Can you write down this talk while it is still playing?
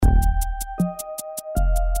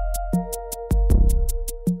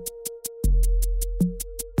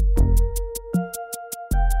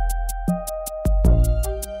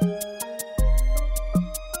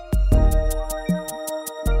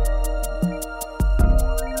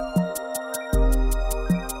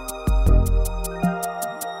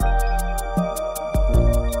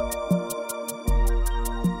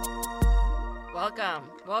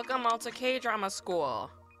Welcome all to K-Drama School.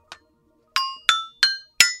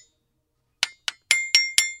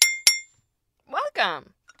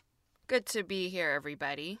 Welcome. Good to be here,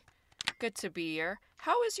 everybody. Good to be here.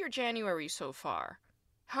 How is your January so far?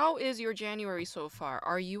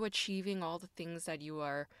 Are you achieving all the things that you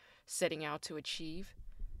are setting out to achieve?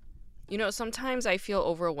 You know, sometimes I feel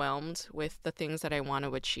overwhelmed with the things that I want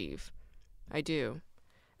to achieve. I do.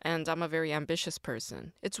 And I'm a very ambitious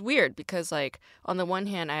person. It's weird because, like, on the one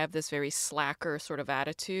hand, I have this very slacker sort of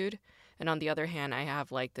attitude. And on the other hand, I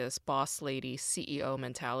have, like, this boss lady CEO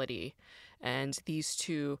mentality. And these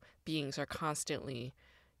two beings are constantly,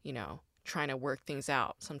 trying to work things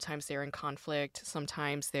out. Sometimes they're in conflict,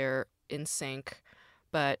 sometimes they're in sync.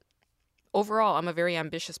 But overall, I'm a very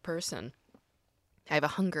ambitious person. I have a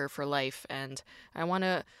hunger for life, and I want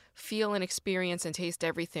to feel and experience and taste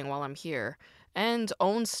everything while I'm here, and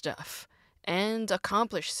own stuff, and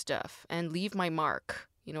accomplish stuff, and leave my mark.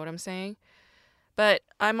 You know what I'm saying? But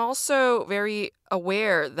I'm also very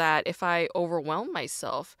aware that if I overwhelm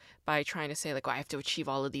myself by trying to say, like, oh, I have to achieve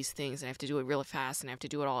all of these things, and I have to do it really fast, and I have to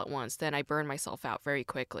do it all at once, then I burn myself out very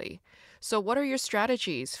quickly. So what are your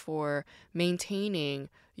strategies for maintaining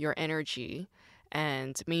your energy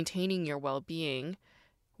and maintaining your well-being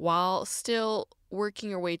while still working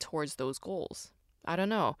your way towards those goals? I don't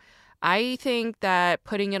know. I think that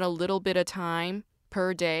putting in a little bit of time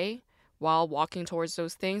per day while walking towards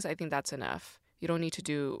those things, I think that's enough. You don't need to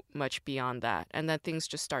do much beyond that. And then things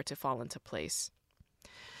just start to fall into place.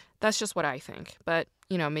 That's just what I think. But,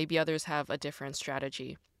 maybe others have a different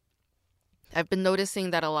strategy. I've been noticing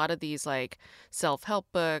that a lot of these, like, self-help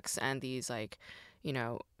books and these, like,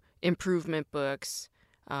 improvement books,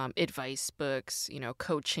 advice books,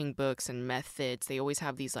 coaching books and methods, they always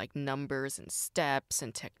have these, like, numbers and steps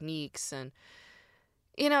and techniques, and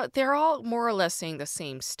they're all more or less saying the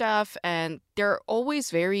same stuff, and they're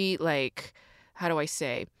always very, like, how do I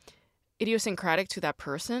say, idiosyncratic to that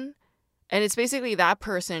person. And it's basically that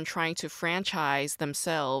person trying to franchise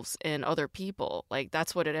themselves in other people. Like,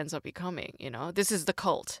 that's what it ends up becoming, This is the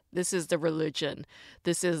cult. This is the religion.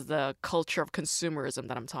 This is the culture of consumerism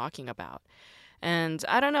that I'm talking about. And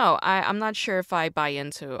I don't know. I'm not sure if I buy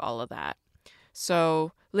into all of that.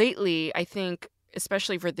 So lately, I think,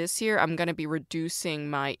 especially for this year, I'm going to be reducing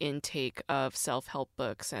my intake of self-help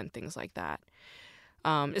books and things like that.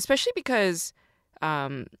 Especially because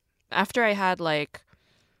after I had, like,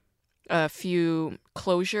 a few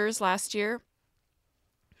closures last year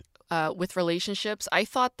with relationships, I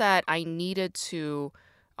thought that I needed to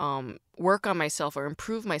work on myself or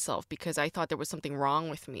improve myself because I thought there was something wrong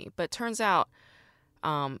with me. But turns out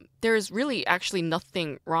there's really actually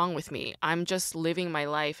nothing wrong with me. I'm just living my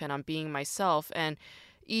life and I'm being myself. And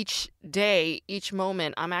each day, each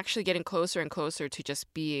moment, I'm actually getting closer and closer to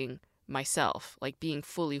just being myself, like being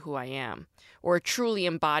fully who I am, or truly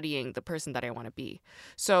embodying the person that I want to be.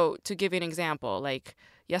 So to give you an example, like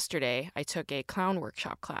yesterday, I took a clown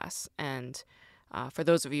workshop class. And for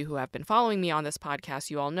those of you who have been following me on this podcast,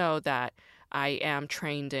 you all know that I am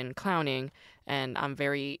trained in clowning, and I'm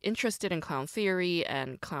very interested in clown theory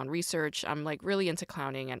and clown research. I'm, like, really into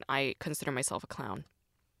clowning, and I consider myself a clown.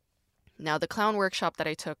 Now, the clown workshop that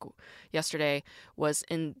I took yesterday was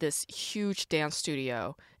in this huge dance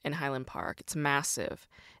studio in Highland Park. It's massive.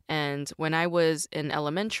 And when I was in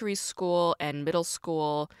elementary school and middle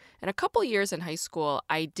school and a couple years in high school,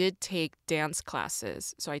 I did take dance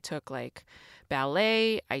classes. So I took, like,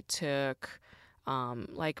 ballet, I took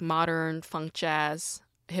like modern funk jazz,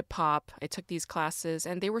 hip hop. I took these classes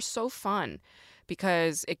and they were so fun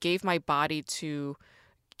because it gave my body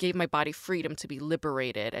freedom to be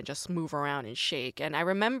liberated and just move around and shake. And I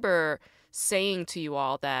remember saying to you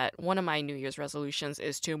all that one of my New Year's resolutions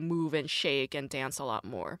is to move and shake and dance a lot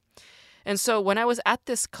more. And so when I was at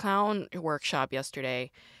this clown workshop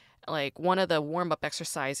yesterday, like, one of the warm-up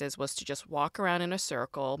exercises was to just walk around in a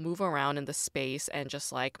circle, move around in the space, and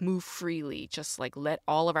just, like, move freely. Just, like, let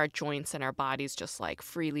all of our joints and our bodies just, like,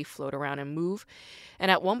 freely float around and move.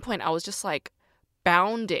 And at one point, I was just, like,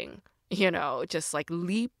 bounding, just, like,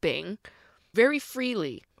 leaping very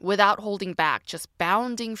freely without holding back, just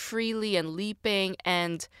bounding freely and leaping.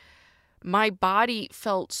 And my body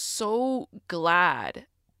felt so glad.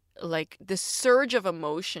 Like, this surge of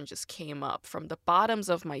emotion just came up from the bottoms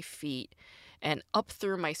of my feet and up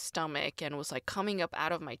through my stomach and was, like, coming up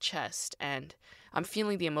out of my chest. And I'm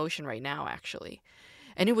feeling the emotion right now, actually.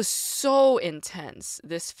 And it was so intense,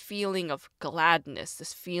 this feeling of gladness,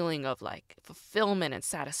 this feeling of, like, fulfillment and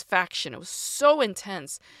satisfaction. It was so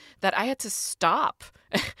intense that I had to stop,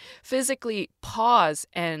 physically pause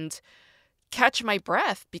and catch my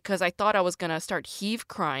breath because I thought I was going to start heave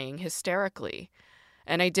crying hysterically.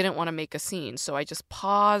 And I didn't want to make a scene. So I just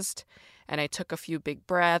paused and I took a few big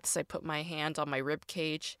breaths. I put my hand on my rib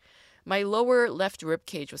cage. My lower left rib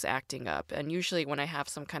cage was acting up. And usually when I have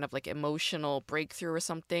some kind of like emotional breakthrough or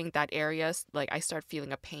something, that area, like I start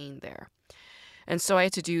feeling a pain there. And so I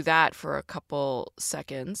had to do that for a couple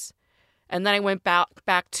seconds. And then I went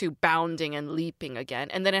back to bounding and leaping again.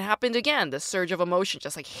 And then it happened again. The surge of emotion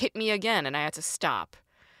just like hit me again and I had to stop.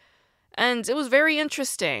 And it was very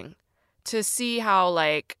interesting to see how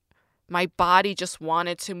like my body just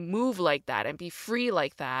wanted to move like that and be free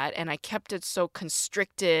like that. And I kept it so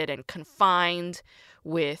constricted and confined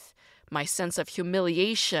with my sense of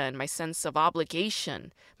humiliation, my sense of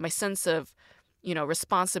obligation, my sense of,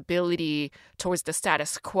 responsibility towards the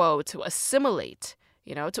status quo to assimilate.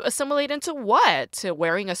 To assimilate into what? To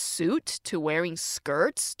wearing a suit, to wearing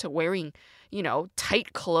skirts, to wearing,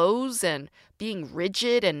 tight clothes and being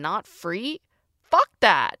rigid and not free? Fuck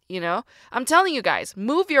that, I'm telling you guys,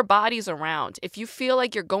 move your bodies around. If you feel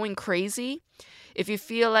like you're going crazy, if you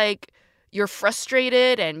feel like you're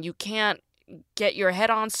frustrated and you can't get your head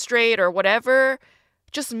on straight or whatever,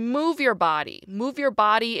 just move your body. Move your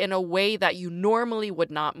body in a way that you normally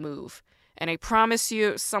would not move. And I promise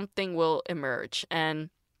you something will emerge. And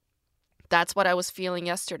that's what I was feeling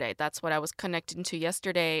yesterday. That's what I was connecting to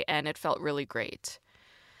yesterday, and it felt really great.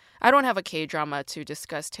 I don't have a K-drama to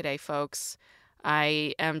discuss today, folks.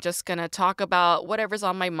 I am just going to talk about whatever's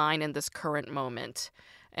on my mind in this current moment.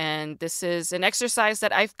 And this is an exercise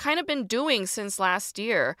that I've kind of been doing since last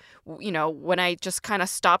year, when I just kind of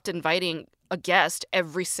stopped inviting a guest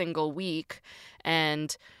every single week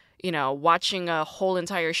and, watching a whole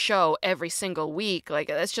entire show every single week. Like,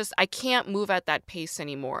 that's just, I can't move at that pace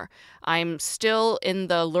anymore. I'm still in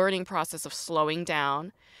the learning process of slowing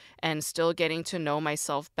down and still getting to know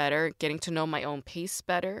myself better, getting to know my own pace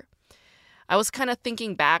better. I was kind of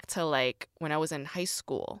thinking back to like when I was in high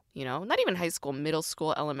school, not even high school, middle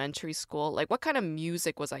school, elementary school, like what kind of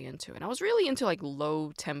music was I into? And I was really into like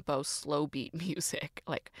low tempo, slow beat music,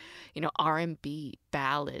 like, R&B,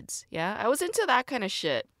 ballads. Yeah, I was into that kind of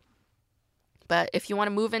shit. But if you want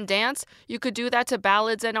to move and dance, you could do that to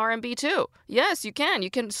ballads and R&B too. Yes, you can. You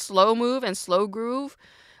can slow move and slow groove.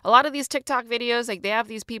 A lot of these TikTok videos, like they have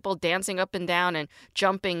these people dancing up and down and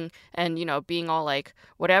jumping and, being all like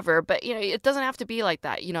whatever. But, it doesn't have to be like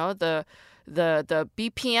that. The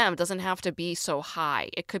BPM doesn't have to be so high.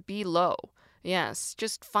 It could be low. Yes,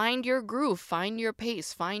 just find your groove, find your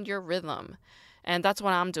pace, find your rhythm. And that's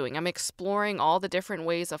what I'm doing. I'm exploring all the different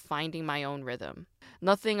ways of finding my own rhythm.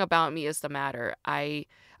 Nothing about me is the matter. I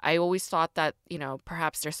always thought that,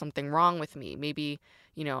 perhaps there's something wrong with me. Maybe,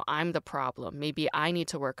 I'm the problem. Maybe I need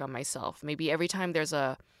to work on myself. Maybe every time there's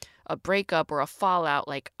a breakup or a fallout,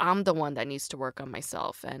 like I'm the one that needs to work on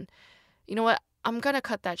myself. And you know what? I'm going to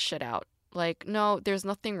cut that shit out. Like, no, there's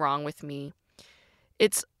nothing wrong with me.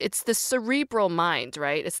 It's the cerebral mind,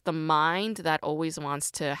 right? It's the mind that always wants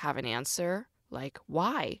to have an answer. Like,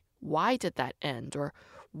 why? Why did that end? Or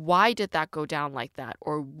why did that go down like that?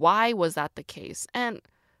 Or why was that the case? And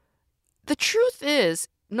the truth is,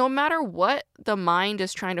 no matter what the mind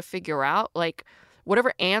is trying to figure out, like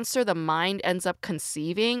whatever answer the mind ends up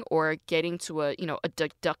conceiving or getting to a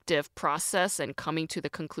deductive process and coming to the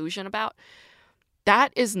conclusion about,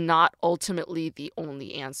 that is not ultimately the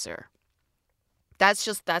only answer. That's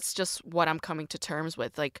just what I'm coming to terms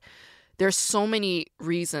with. Like, there's so many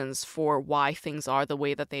reasons for why things are the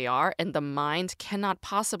way that they are, and the mind cannot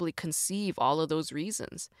possibly conceive all of those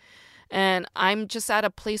reasons. And I'm just at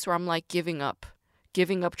a place where I'm like giving up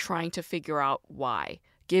trying to figure out why,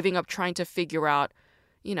 giving up trying to figure out,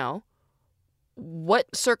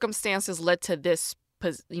 what circumstances led to this,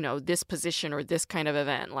 this position or this kind of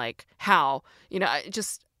event, like how,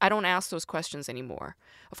 I don't ask those questions anymore.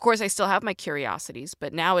 Of course, I still have my curiosities,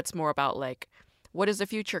 but now it's more about like, what is the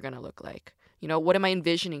future going to look like? What am I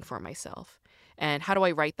envisioning for myself? And how do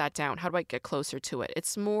I write that down? How do I get closer to it?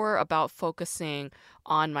 It's more about focusing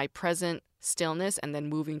on my present stillness and then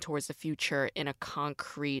moving towards the future in a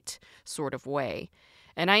concrete sort of way.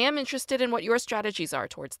 And I am interested in what your strategies are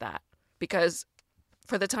towards that. Because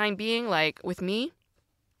for the time being, like with me,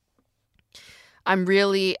 I'm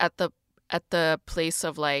really at the place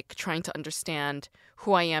of like trying to understand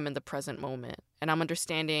who I am in the present moment. And I'm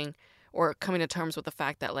understanding or coming to terms with the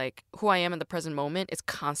fact that like who I am in the present moment is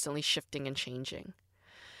constantly shifting and changing.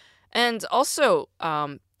 And also,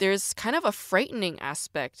 there's kind of a frightening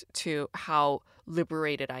aspect to how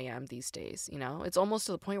liberated I am these days. It's almost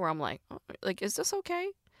to the point where I'm like, oh, like, is this okay?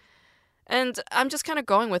 And I'm just kind of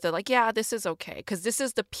going with it. Like, yeah, this is okay. Because this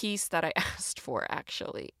is the peace that I asked for,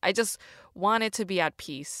 actually. I just wanted to be at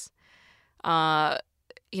peace. Like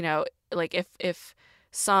if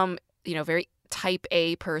some, very type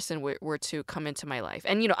A person were to come into my life.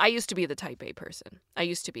 And, I used to be the type A person. I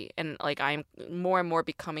used to be. And like, I'm more and more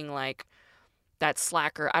becoming like that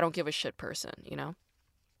slacker, I don't give a shit person.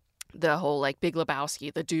 The whole like Big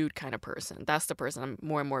Lebowski, the dude kind of person. That's the person I'm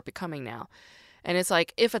more and more becoming now. And it's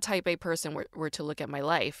like, if a type A person were to look at my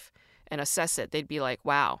life and assess it, they'd be like,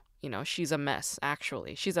 wow, she's a mess,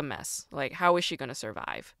 actually. She's a mess. Like, how is she going to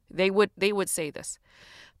survive? They would say this.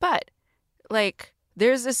 But, like,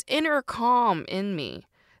 there's this inner calm in me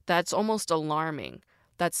that's almost alarming,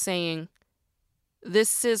 that's saying,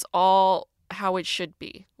 this is all how it should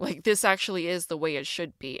be. Like, this actually is the way it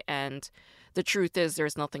should be. And the truth is,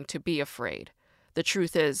 there's nothing to be afraid. The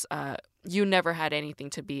truth is, you never had anything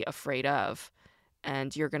to be afraid of.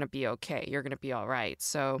 And you're going to be okay. You're going to be all right.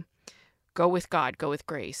 So go with God, go with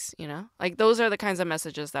grace, Like, those are the kinds of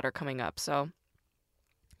messages that are coming up. So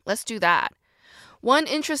let's do that. One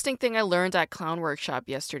interesting thing I learned at Clown Workshop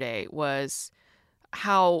yesterday was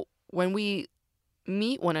how when we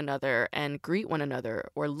meet one another and greet one another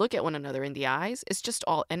or look at one another in the eyes, it's just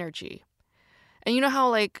all energy. And you know how,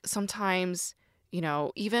 like, sometimes,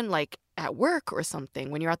 even like at work or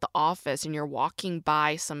something, when you're at the office and you're walking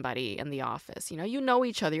by somebody in the office, you know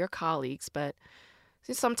each other, you're colleagues, but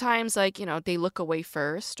sometimes, like, they look away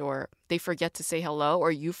first, or they forget to say hello,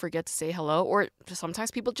 or you forget to say hello, or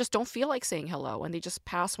sometimes people just don't feel like saying hello and they just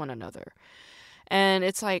pass one another. And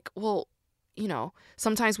it's like, well,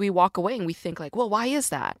 sometimes we walk away and we think like, well, why is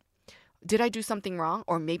that? Did I do something wrong?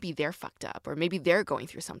 Or maybe they're fucked up, or maybe they're going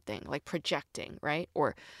through something, like projecting, right?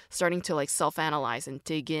 Or starting to like self-analyze and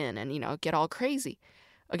dig in and, get all crazy.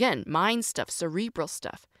 Again, mind stuff, cerebral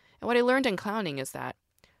stuff. And what I learned in clowning is that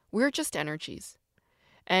we're just energies.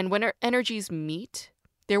 And when our energies meet,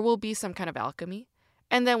 there will be some kind of alchemy.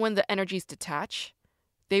 And then when the energies detach,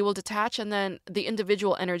 they will detach, and then the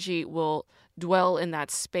individual energy will dwell in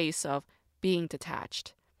that space of being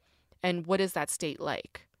detached. And what is that state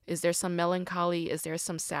like? Is there some melancholy? Is there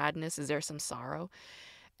some sadness? Is there some sorrow?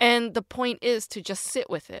 And the point is to just sit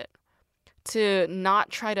with it, to not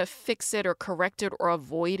try to fix it or correct it or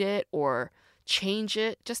avoid it or change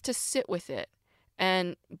it, just to sit with it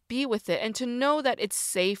and be with it, and to know that it's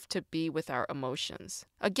safe to be with our emotions.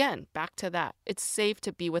 Again, back to that. It's safe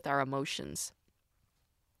to be with our emotions.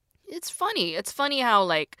 It's funny. It's funny how,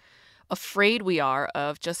 like, afraid we are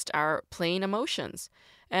of just our plain emotions.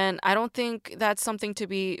 And I don't think that's something to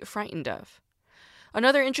be frightened of.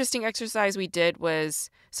 Another interesting exercise we did was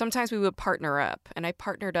sometimes we would partner up. And I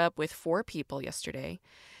partnered up with 4 people yesterday.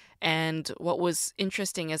 And what was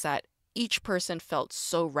interesting is that each person felt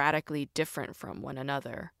so radically different from one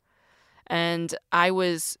another. And I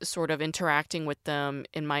was sort of interacting with them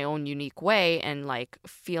in my own unique way and like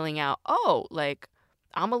feeling out, oh, like,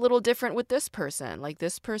 I'm a little different with this person. Like,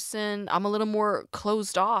 this person, I'm a little more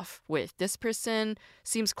closed off with. This person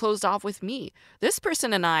seems closed off with me. This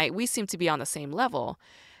person and I, we seem to be on the same level.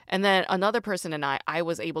 And then another person and I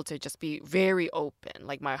was able to just be very open.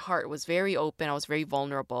 Like, my heart was very open. I was very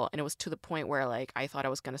vulnerable. And it was to the point where, like, I thought I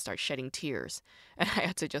was going to start shedding tears. And I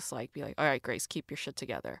had to just, like, be like, all right, Grace, keep your shit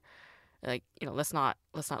together. Like, let's not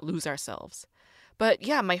lose ourselves. But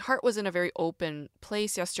yeah, my heart was in a very open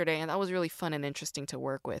place yesterday, and that was really fun and interesting to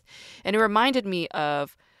work with. And it reminded me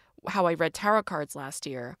of how I read tarot cards last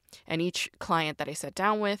year, and each client that I sat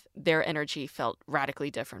down with, their energy felt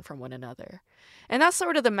radically different from one another. And that's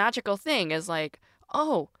sort of the magical thing, is like,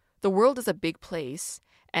 oh, the world is a big place,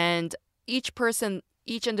 and each person,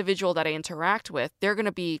 each individual that I interact with, they're going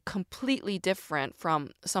to be completely different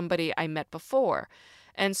from somebody I met before.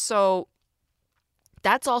 And so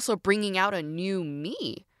that's also bringing out a new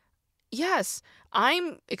me. Yes,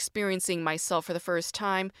 I'm experiencing myself for the first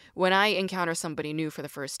time when I encounter somebody new for the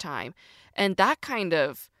first time. And that kind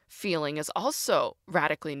of feeling is also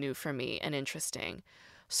radically new for me and interesting.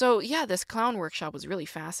 So yeah, this clown workshop was really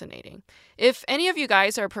fascinating. If any of you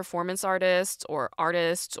guys are performance artists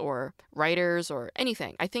or writers or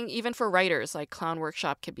anything, I think even for writers, like, clown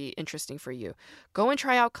workshop could be interesting for you. Go and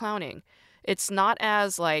try out clowning. It's not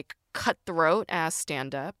as like cutthroat as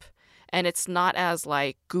stand-up, and it's not as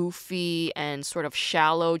like goofy and sort of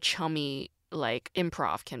shallow, chummy like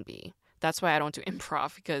improv can be. That's why I don't do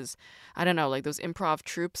improv, because I don't know, like, those improv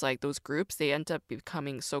troupes, like those groups, they end up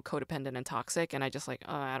becoming so codependent and toxic, and I just like,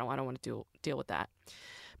 I don't want to deal with that.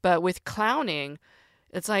 But with clowning,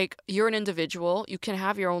 it's like you're an individual, you can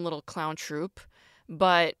have your own little clown troupe,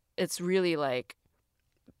 but it's really like,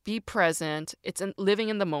 be present. It's living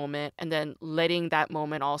in the moment, and then letting that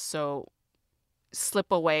moment also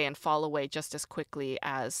slip away and fall away just as quickly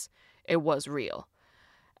as it was real.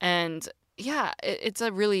 And yeah, it's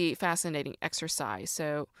a really fascinating exercise.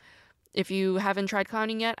 So If you haven't tried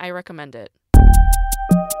clowning yet, I recommend it.